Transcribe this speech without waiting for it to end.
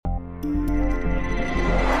Welcome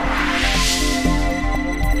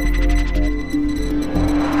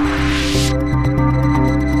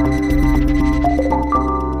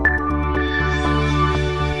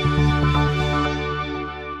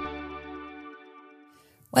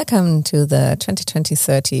to the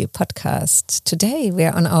 2020-30 podcast. Today we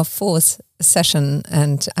are on our fourth session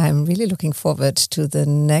and I'm really looking forward to the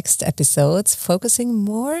next episodes, focusing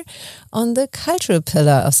more on the cultural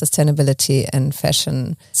pillar of sustainability and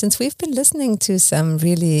fashion. Since we've been listening to some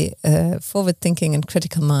really forward-thinking and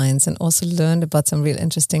critical minds and also learned about some real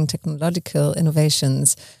interesting technological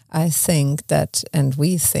innovations, I think that, and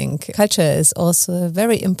we think, culture is also a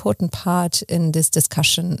very important part in this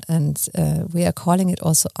discussion, and we are calling it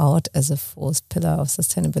also out as a fourth pillar of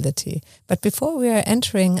sustainability. But before we are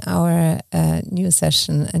entering our new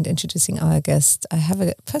session and introducing our guest, I have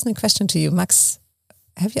a personal question to you. Max,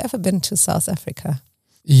 have you ever been to South Africa?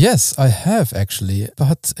 Yes, I have actually,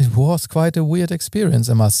 but it was quite a weird experience,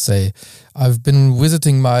 I must say. I've been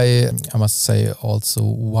visiting my, I must say, also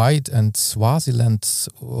white and Swaziland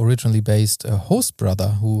originally based host brother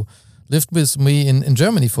who lived with me in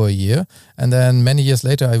Germany for a year. And then many years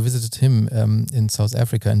later, I visited him in South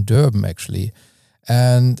Africa, in Durban actually.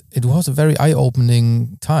 And it was a very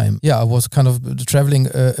eye-opening time. Yeah, I was kind of traveling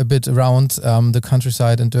a bit around the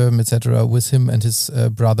countryside in Durban, etc., with him and his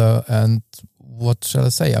brother. And what shall I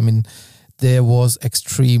say? I mean, there was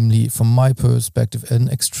extremely, from my perspective, an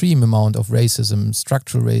extreme amount of racism,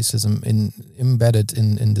 structural racism embedded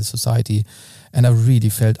in the society. And I really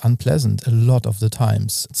felt unpleasant a lot of the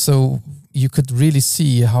times. So you could really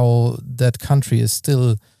see how that country is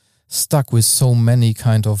still stuck with so many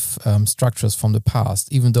kind of structures from the past,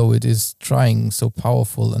 even though it is trying so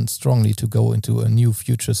powerful and strongly to go into a new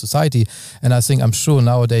future society. And I'm sure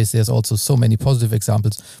nowadays there's also so many positive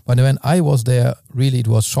examples. But when I was there, really it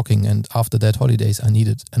was shocking. And after that holidays, I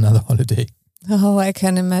needed another holiday. Oh, I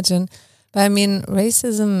can imagine. But I mean,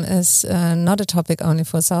 racism is not a topic only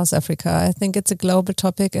for South Africa. I think it's a global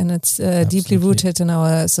topic and it's deeply rooted in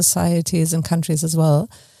our societies and countries as well.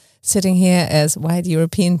 Sitting here as white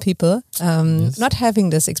European people, Yes. not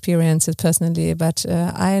having this experiences personally, but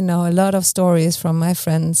I know a lot of stories from my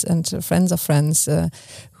friends and friends of friends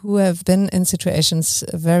who have been in situations,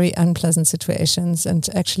 very unpleasant situations, and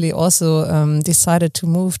actually also decided to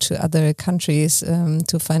move to other countries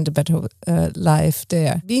to find a better life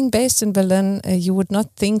there. Being based in Berlin, you would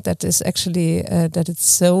not think that is actually that it's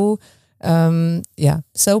so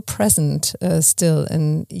so present still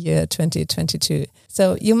in year 2022.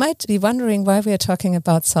 So you might be wondering why we are talking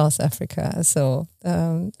about South Africa. So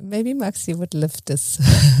maybe Max, you would lift this.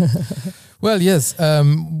 Well, yes,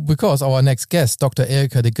 because our next guest, Dr.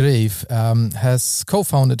 Erika de Greef, has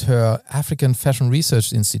co-founded her African Fashion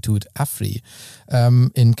Research Institute, AFRI,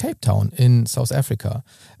 in Cape Town in South Africa.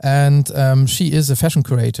 And she is a fashion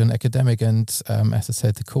curator and academic and, as I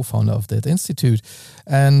said, the co-founder of that institute.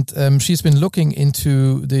 And she's been looking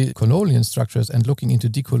into the colonial structures and looking into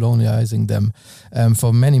decolonizing them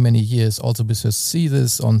for many, many years, also with her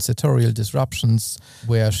thesis on sartorial disruptions,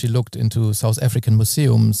 where she looked into South African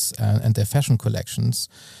museums and their fashion collections.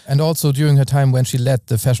 And also during her time when she led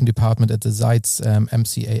the fashion department at the ZEITZ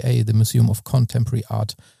MCAA, the Museum of Contemporary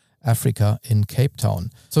Art Africa in Cape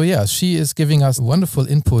Town. So yeah, she is giving us wonderful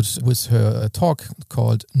input with her talk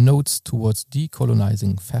called Notes Towards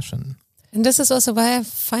Decolonizing Fashion. And this is also why I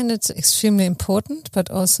find it extremely important, but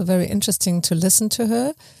also very interesting to listen to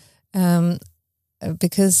her.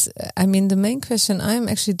 Because, I mean, the main question I'm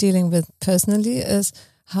actually dealing with personally is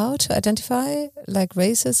how to identify like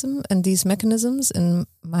racism and these mechanisms in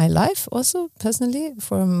my life also personally,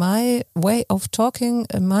 for my way of talking,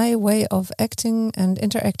 my way of acting and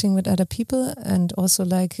interacting with other people, and also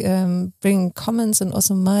like bringing comments and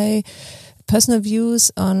also my personal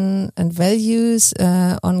views on and values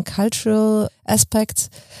on cultural aspects,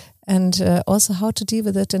 and also how to deal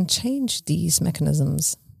with it and change these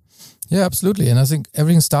mechanisms. Yeah, absolutely. And I think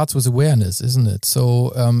everything starts with awareness, isn't it?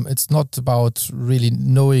 So it's not about really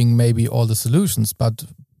knowing maybe all the solutions, but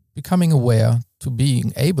becoming aware to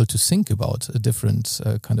being able to think about a different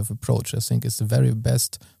kind of approach, I think is the very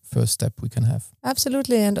best first step we can have.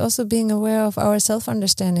 Absolutely. And also being aware of our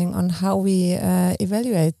self-understanding on how we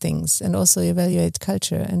evaluate things and also evaluate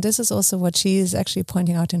culture. And this is also what she is actually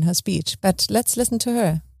pointing out in her speech. But let's listen to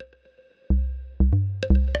her.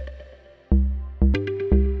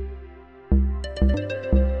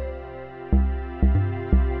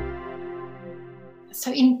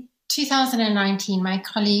 So in 2019, my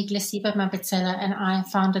colleague Lesiba Mabitsela and I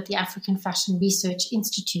founded the African Fashion Research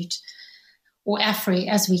Institute, or AFRI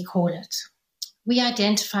as we call it. we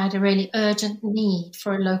identified a really urgent need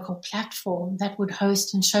for a local platform that would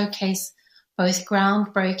host and showcase both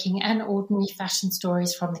groundbreaking and ordinary fashion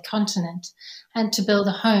stories from the continent, and to build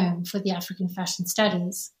a home for the African fashion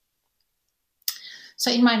studies.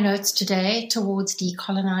 So in my notes today, towards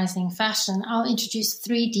decolonizing fashion, I'll introduce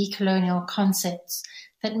 3 decolonial concepts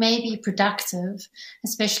that may be productive,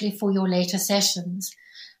 especially for your later sessions,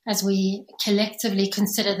 as we collectively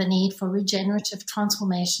consider the need for regenerative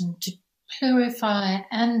transformation to purify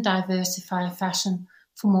and diversify fashion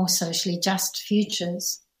for more socially just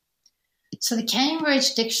futures. So the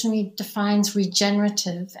Cambridge Dictionary defines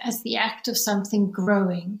regenerative as the act of something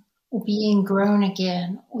growing or being grown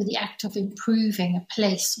again, or the act of improving a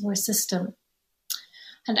place or a system.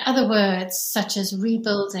 And other words such as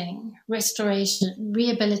rebuilding, restoration,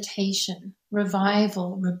 rehabilitation,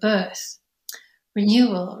 revival, rebirth,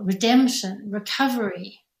 renewal, redemption,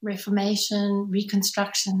 recovery, reformation,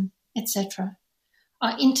 reconstruction, etc.,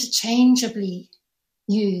 are interchangeably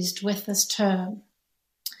used with this term.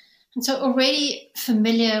 And so already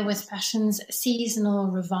familiar with fashion's seasonal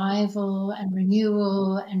revival and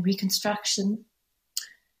renewal and reconstruction,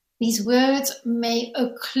 these words may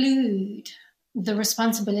occlude the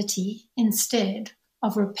responsibility instead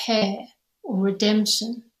of repair or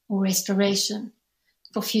redemption or restoration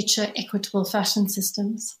for future equitable fashion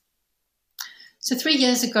systems. So 3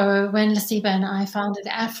 years ago, when Lesiba and I founded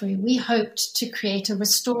AFRI, we hoped to create a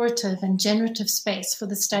restorative and generative space for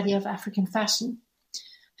the study of African fashion.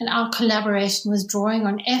 And our collaboration was drawing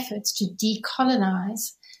on efforts to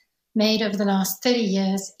decolonize made over the last 30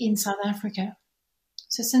 years in South Africa.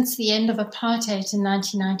 So since the end of apartheid in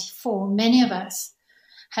 1994, many of us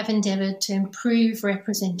have endeavored to improve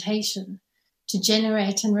representation, to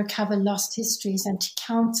generate and recover lost histories, and to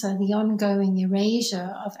counter the ongoing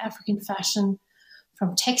erasure of African fashion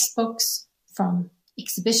from textbooks, from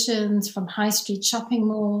exhibitions, from high street shopping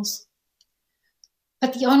malls.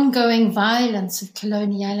 But the ongoing violence of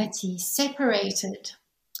coloniality separated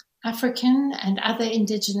African and other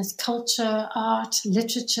indigenous culture, art,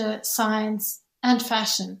 literature, science, and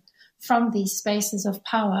fashion from these spaces of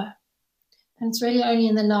power. And it's really only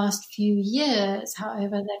in the last few years,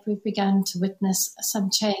 however, that we've begun to witness some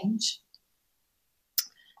change.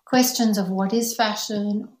 Questions of what is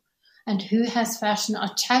fashion and who has fashion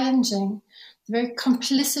are challenging the very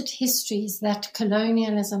complicit histories that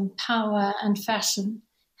colonialism, power, and fashion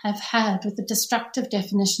have had with the destructive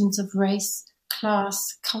definitions of race,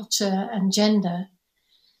 class, culture, and gender.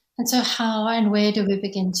 And so how and where do we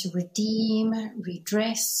begin to redeem,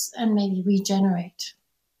 redress, and maybe regenerate?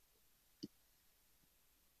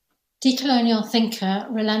 Decolonial thinker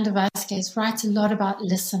Rolando Vazquez writes a lot about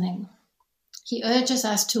listening. He urges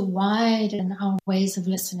us to widen our ways of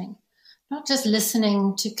listening, not just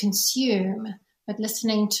listening to consume, but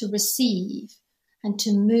listening to receive and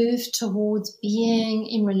to move towards being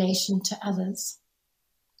in relation to others.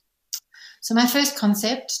 So my first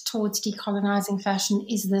concept towards decolonizing fashion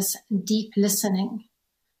is this deep listening.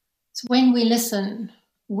 So when we listen,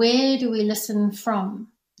 where do we listen from?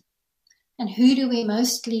 And who do we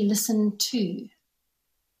mostly listen to?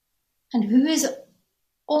 And who is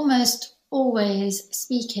almost always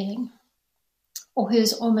speaking, or who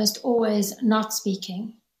is almost always not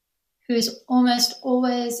speaking? Who is almost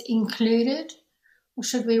always included? Or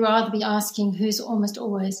should we rather be asking who's almost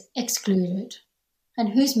always excluded?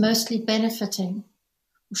 And who's mostly benefiting?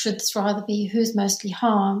 Or should this rather be who's mostly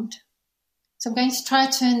harmed? So I'm going to try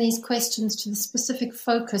to turn these questions to the specific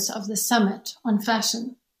focus of the summit on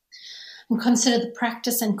fashion, and consider the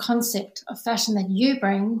practice and concept of fashion that you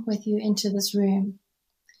bring with you into this room.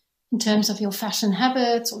 In terms of your fashion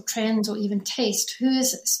habits or trends or even taste, who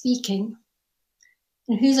is speaking?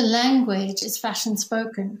 In whose language is fashion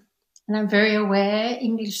spoken? And I'm very aware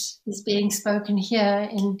English is being spoken here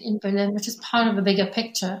in Berlin, which is part of a bigger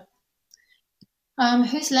picture.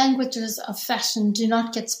 Whose languages of fashion do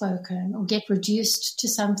not get spoken or get reduced to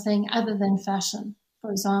something other than fashion?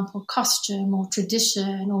 For example, costume or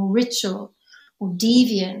tradition or ritual or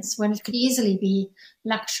deviance, when it could easily be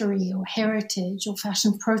luxury or heritage or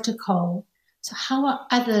fashion protocol. So how are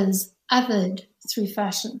others othered through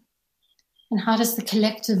fashion? And how does the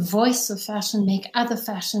collective voice of fashion make other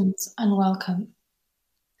fashions unwelcome?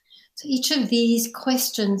 So each of these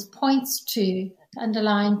questions points to the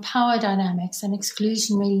underlying power dynamics and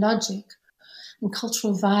exclusionary logic and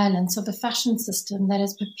cultural violence of a fashion system that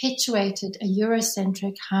has perpetuated a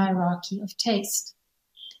Eurocentric hierarchy of taste.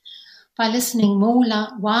 By listening more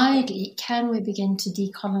widely, can we begin to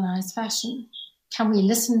decolonize fashion? Can we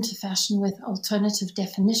listen to fashion with alternative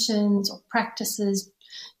definitions or practices,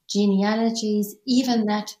 genealogies, even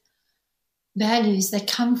that values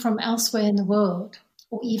that come from elsewhere in the world,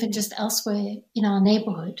 or even just elsewhere in our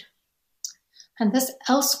neighborhood. And this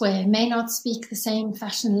elsewhere may not speak the same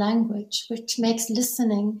fashion language, which makes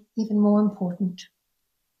listening even more important.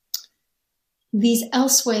 These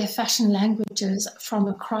elsewhere fashion languages from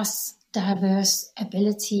across diverse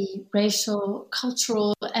ability, racial,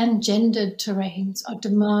 cultural, and gendered terrains are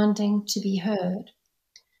demanding to be heard.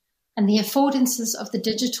 And the affordances of the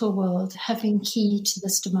digital world have been key to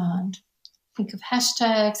this demand. Think of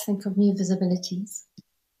hashtags, think of new visibilities.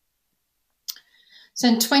 So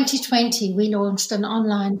in 2020, we launched an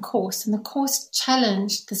online course, and the course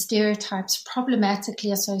challenged the stereotypes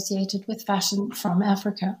problematically associated with fashion from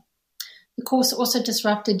Africa. The course also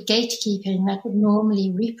disrupted gatekeeping that would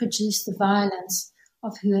normally reproduce the violence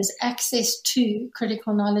of who has access to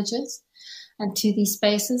critical knowledges and to these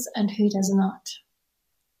spaces and who does not.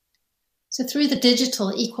 So through the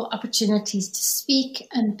digital, equal opportunities to speak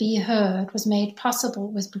and be heard was made possible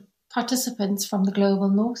with participants from the global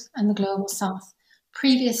north and the global south,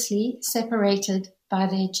 previously separated by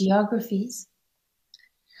their geographies.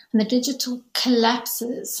 And the digital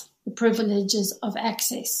collapses the privileges of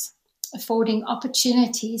access, affording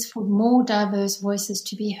opportunities for more diverse voices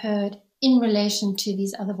to be heard in relation to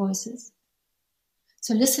these other voices.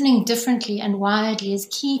 So listening differently and widely is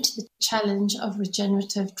key to the challenge of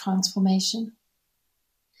regenerative transformation.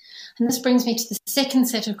 And this brings me to the second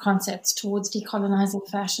set of concepts towards decolonizing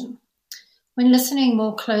fashion. When listening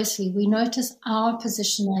more closely, we notice our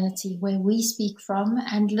positionality, where we speak from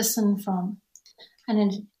and listen from.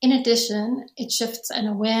 And in addition, it shifts an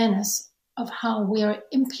awareness of how we are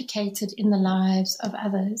implicated in the lives of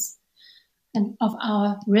others and of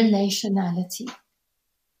our relationality.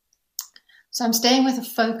 So I'm staying with a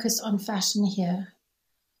focus on fashion here,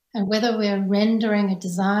 and whether we're rendering a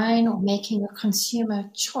design or making a consumer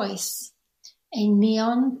choice, a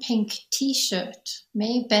neon pink t-shirt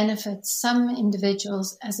may benefit some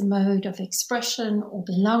individuals as a mode of expression or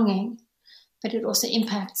belonging, but it also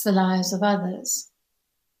impacts the lives of others.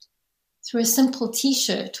 Through a simple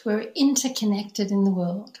t-shirt, we're interconnected in the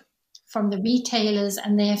world, from the retailers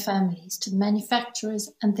and their families to the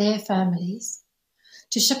manufacturers and their families,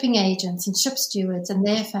 to shipping agents and ship stewards and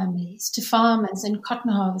their families, to farmers and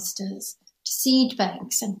cotton harvesters, to seed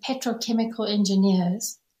banks and petrochemical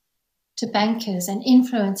engineers, to bankers and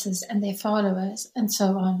influencers and their followers, and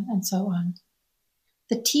so on and so on.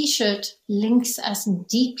 The t-shirt links us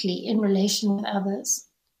deeply in relation with others,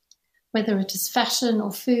 whether it is fashion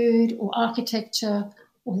or food or architecture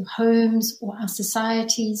or homes or our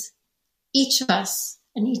societies. Each of us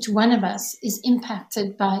and each one of us is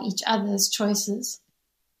impacted by each other's choices.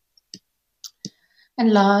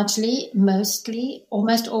 And largely, mostly,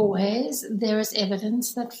 almost always, there is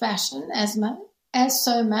evidence that fashion, as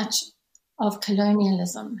so much of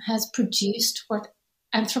colonialism, has produced what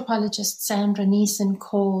anthropologist Sandra Neeson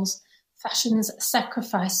calls fashion's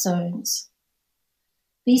sacrifice zones.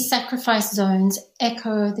 These sacrifice zones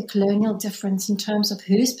echo the colonial difference in terms of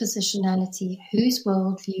whose positionality, whose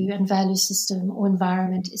worldview and value system or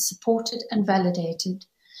environment is supported and validated,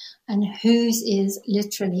 and whose is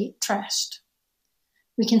literally trashed.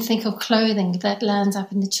 We can think of clothing that lands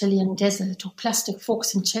up in the Chilean desert, or plastic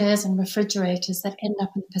forks and chairs and refrigerators that end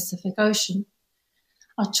up in the Pacific Ocean.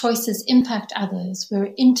 Our choices impact others.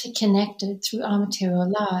 We're interconnected through our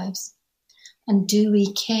material lives. And do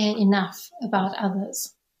we care enough about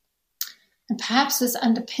others? And perhaps this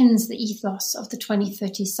underpins the ethos of the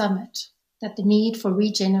 2030 summit, that the need for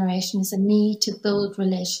regeneration is a need to build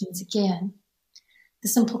relations again. The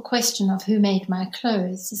simple question of who made my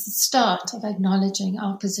clothes is the start of acknowledging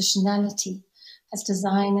our positionality as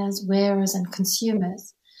designers, wearers, and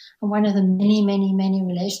consumers, and one of the many, many, many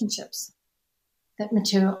relationships that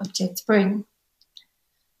material objects bring.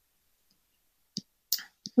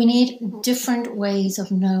 We need different ways of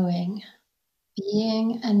knowing,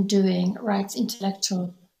 being, and doing, writes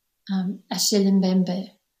intellectual Achille Mbembe.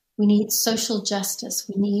 We need social justice.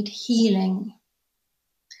 We need healing.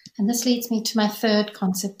 And this leads me to my third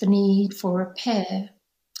concept, the need for repair.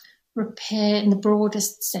 Repair in the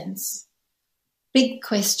broadest sense. Big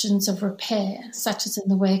questions of repair, such as in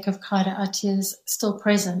the wake of Kader Attiyah's Still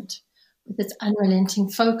Present, with its unrelenting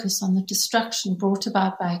focus on the destruction brought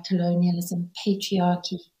about by colonialism,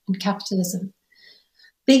 patriarchy, and capitalism.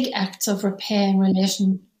 Big acts of repair in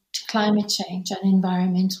relation to climate change and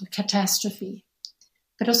environmental catastrophe,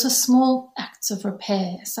 but also small acts of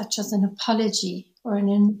repair, such as an apology or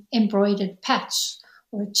an embroidered patch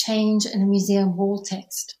or a change in a museum wall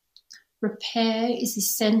text. Repair is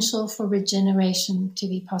essential for regeneration to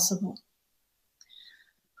be possible.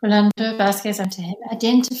 Rolando Vázquez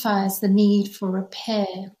identifies the need for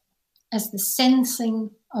repair as the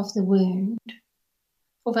sensing of the wound.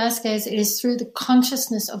 For Vasquez, it is through the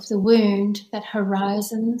consciousness of the wound that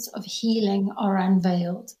horizons of healing are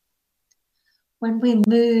unveiled. When we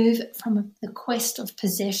move from the quest of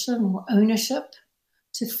possession or ownership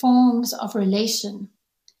to forms of relation,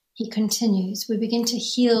 he continues, we begin to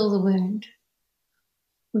heal the wound.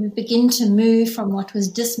 We begin to move from what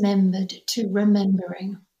was dismembered to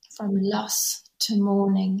remembering, from loss to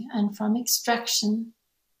mourning, and from extraction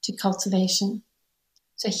to cultivation.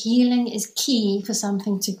 So healing is key for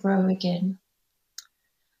something to grow again.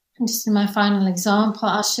 And just in my final example,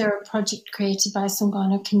 I'll share a project created by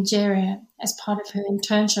Sungano Kinjere as part of her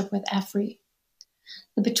internship with AFRI.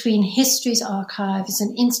 The Between Histories Archive is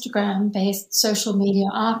an Instagram-based social media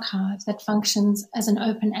archive that functions as an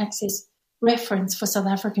open access reference for South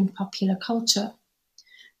African popular culture.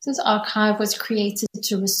 This archive was created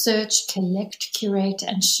to research, collect, curate,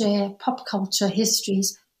 and share pop culture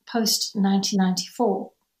histories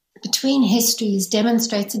post-1994. Between Histories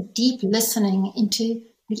demonstrates a deep listening into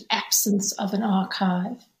the absence of an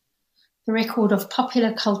archive. The record of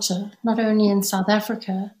popular culture, not only in South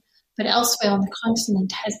Africa, but elsewhere on the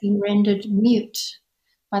continent, has been rendered mute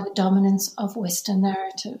by the dominance of Western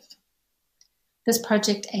narrative. This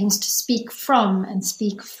project aims to speak from and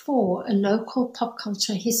speak for a local pop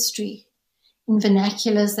culture history in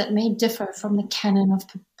vernaculars that may differ from the canon of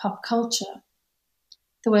pop culture.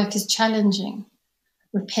 The work is challenging.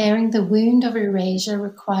 Repairing the wound of erasure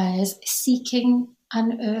requires seeking,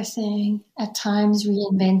 unearthing, at times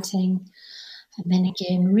reinventing, and then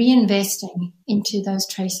again reinvesting into those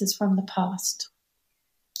traces from the past.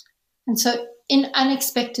 And so in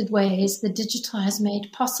unexpected ways, the digital has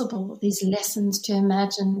made possible these lessons to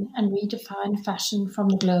imagine and redefine fashion from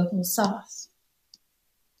the global south.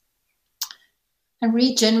 And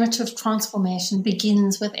regenerative transformation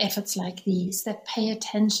begins with efforts like these that pay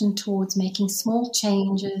attention towards making small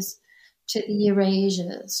changes to the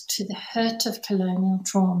erasures, to the hurt of colonial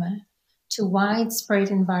trauma, to widespread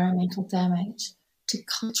environmental damage, to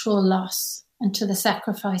cultural loss, and to the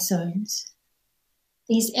sacrifice zones.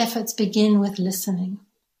 These efforts begin with listening,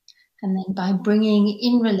 and then by bringing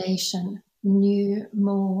in relation new,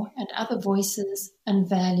 more, and other voices and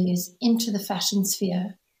values into the fashion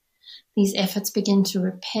sphere, these efforts begin to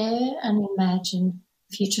repair and imagine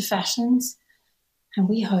future fashions, and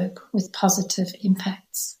we hope with positive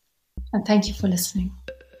impacts. And thank you for listening.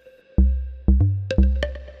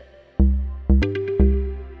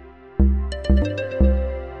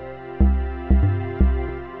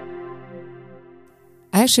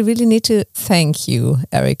 I actually really need to thank you,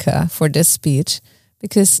 Erica, for this speech,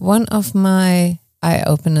 because one of my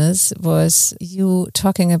eye-openers was you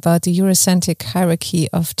talking about the Eurocentric hierarchy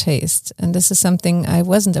of taste. And this is something I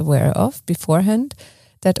wasn't aware of beforehand,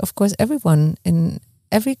 that of course everyone in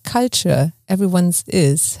every culture, everyone's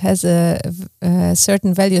has a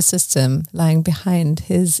certain value system lying behind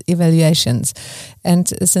his evaluations. And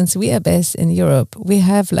since we are based in Europe, we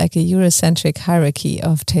have like a Eurocentric hierarchy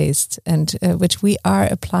of taste, and which we are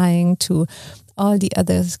applying to all the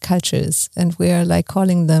other cultures, and we are like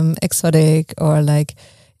calling them exotic or like,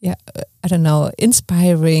 I don't know,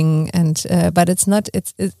 inspiring, and but it's not.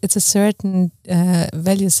 It's a certain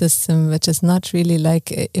value system which is not really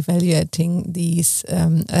like evaluating these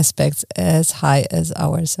aspects as high as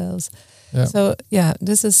ourselves. Yeah. So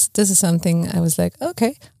this is something I was like,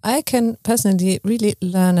 okay, I can personally really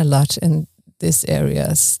learn a lot in this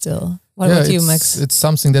area still. What about you, Max? It's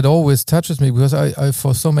something that always touches me, because I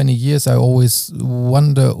for so many years I always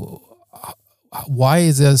wonder why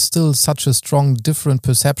is there still such a strong different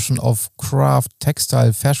perception of craft,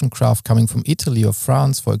 textile, fashion craft coming from Italy or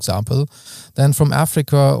France, for example, than from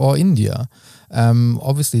Africa or India.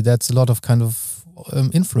 Obviously, that's a lot of kind of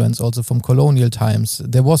influence also from colonial times.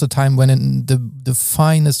 There was a time when the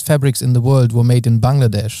finest fabrics in the world were made in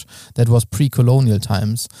Bangladesh. That was pre-colonial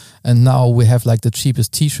times. And now we have like the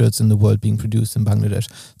cheapest t-shirts in the world being produced in Bangladesh.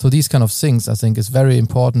 So these kind of things, I think, is very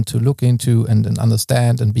important to look into and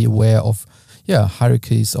understand and be aware of.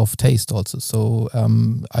 Hierarchies of taste also. So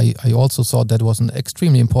I also thought that was an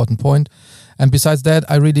extremely important point. And besides that,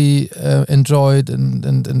 I really enjoyed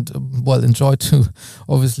enjoyed to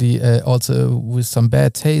obviously also with some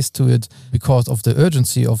bad taste to it because of the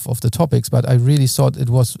urgency of the topics. But I really thought it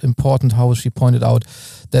was important how she pointed out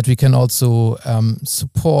that we can also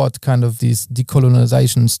support kind of these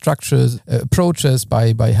decolonization structures, approaches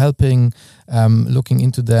by helping, looking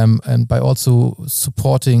into them, and by also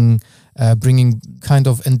supporting bringing kind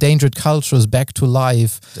of endangered cultures back to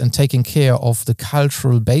life and taking care of the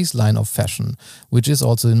cultural baseline of fashion, which is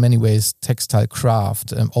also in many ways textile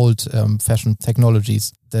craft, old fashion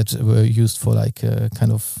technologies that were used for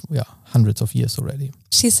hundreds of years already.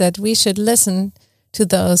 She said we should listen to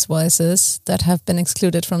those voices that have been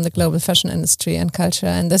excluded from the global fashion industry and culture.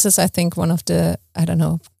 And this is, I think, one of the,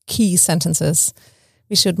 key sentences.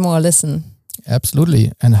 We should more listen.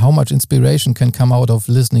 Absolutely. And how much inspiration can come out of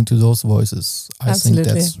listening to those voices. I think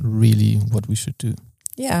that's really what we should do.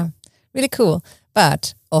 Yeah, really cool.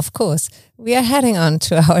 But of course, we are heading on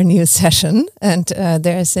to our new session, and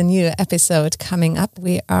there's a new episode coming up.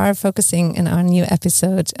 We are focusing in our new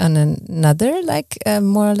episode on another,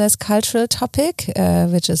 more or less cultural topic,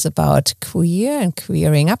 which is about queer and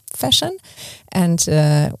queering up fashion. And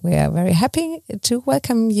we are very happy to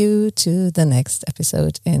welcome you to the next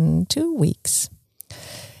episode in 2 weeks.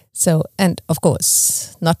 So, and of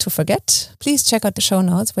course, not to forget, please check out the show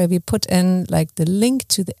notes where we put in the link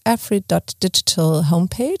to the AFRI.digital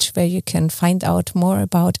homepage where you can find out more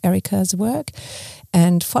about Erika's work,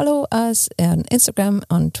 and follow us on Instagram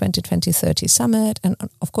on 2020-30 Summit, and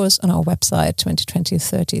of course on our website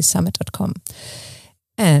 202030summit.com.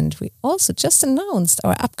 And we also just announced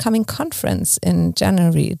our upcoming conference in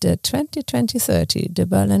January, the 2020-30, the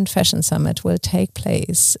Berlin Fashion Summit will take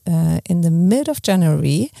place in the mid of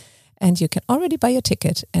January. And you can already buy your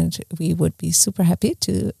ticket. And we would be super happy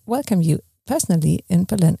to welcome you personally in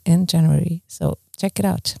Berlin in January. So check it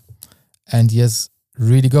out. And yes,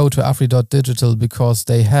 really go to AFRI.digital because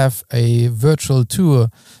they have a virtual tour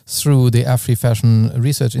through the AFRI Fashion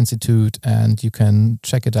Research Institute, and you can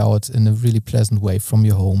check it out in a really pleasant way from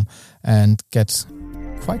your home and get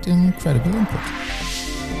quite incredible input.